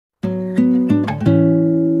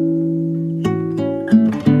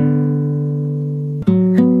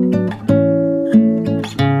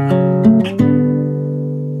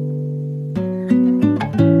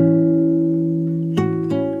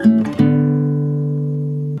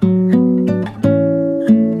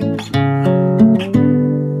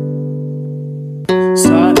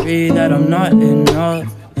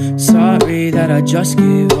I just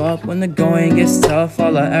give up when the going gets tough.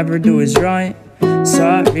 All I ever do is right.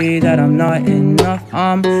 Sorry that I'm not enough.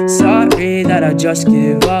 I'm sorry that I just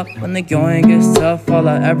give up when the going gets tough. All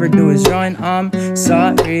I ever do is run. I'm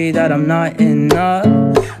sorry that I'm not enough.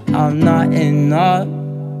 I'm not enough.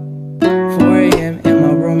 4 a.m. in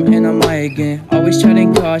my room and I'm high again. Always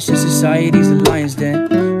treading caution, society's a lion's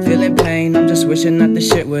den. Feeling pain, I'm just wishing that the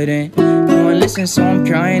shit would end. No one listens, so I'm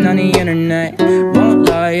crying on the internet. Won't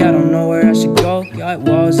lie, I don't know where I should go. Got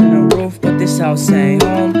walls and a roof, but this house ain't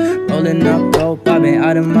home. Rolling up dope, I've been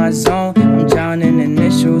out of my zone. I'm drowning in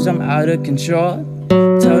issues, I'm out of control.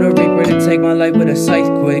 Tell the reaper to take my life with a scythe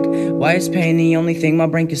quick. Why is pain the only thing my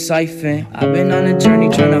brain can siphon? I've been on a journey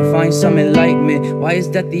trying to find some enlightenment. Why is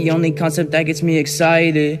that the only concept that gets me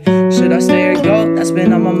excited? Should I stay or go? That's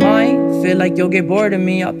been on my mind. Feel like you'll get bored of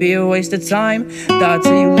me, I'll be a waste of time. Thoughts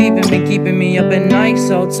of you leaving been keeping me up at night.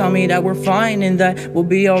 So tell me that we're fine and that we'll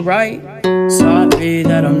be alright. Sorry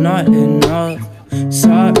that I'm not enough.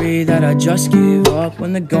 Sorry that I just give up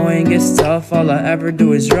when the going gets tough. All I ever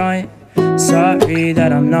do is right. Sorry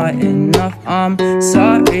that I'm not enough. I'm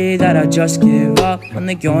sorry that I just give up when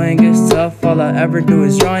the going gets tough. All I ever do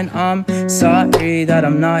is run. I'm sorry that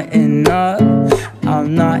I'm not enough.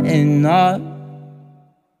 I'm not enough.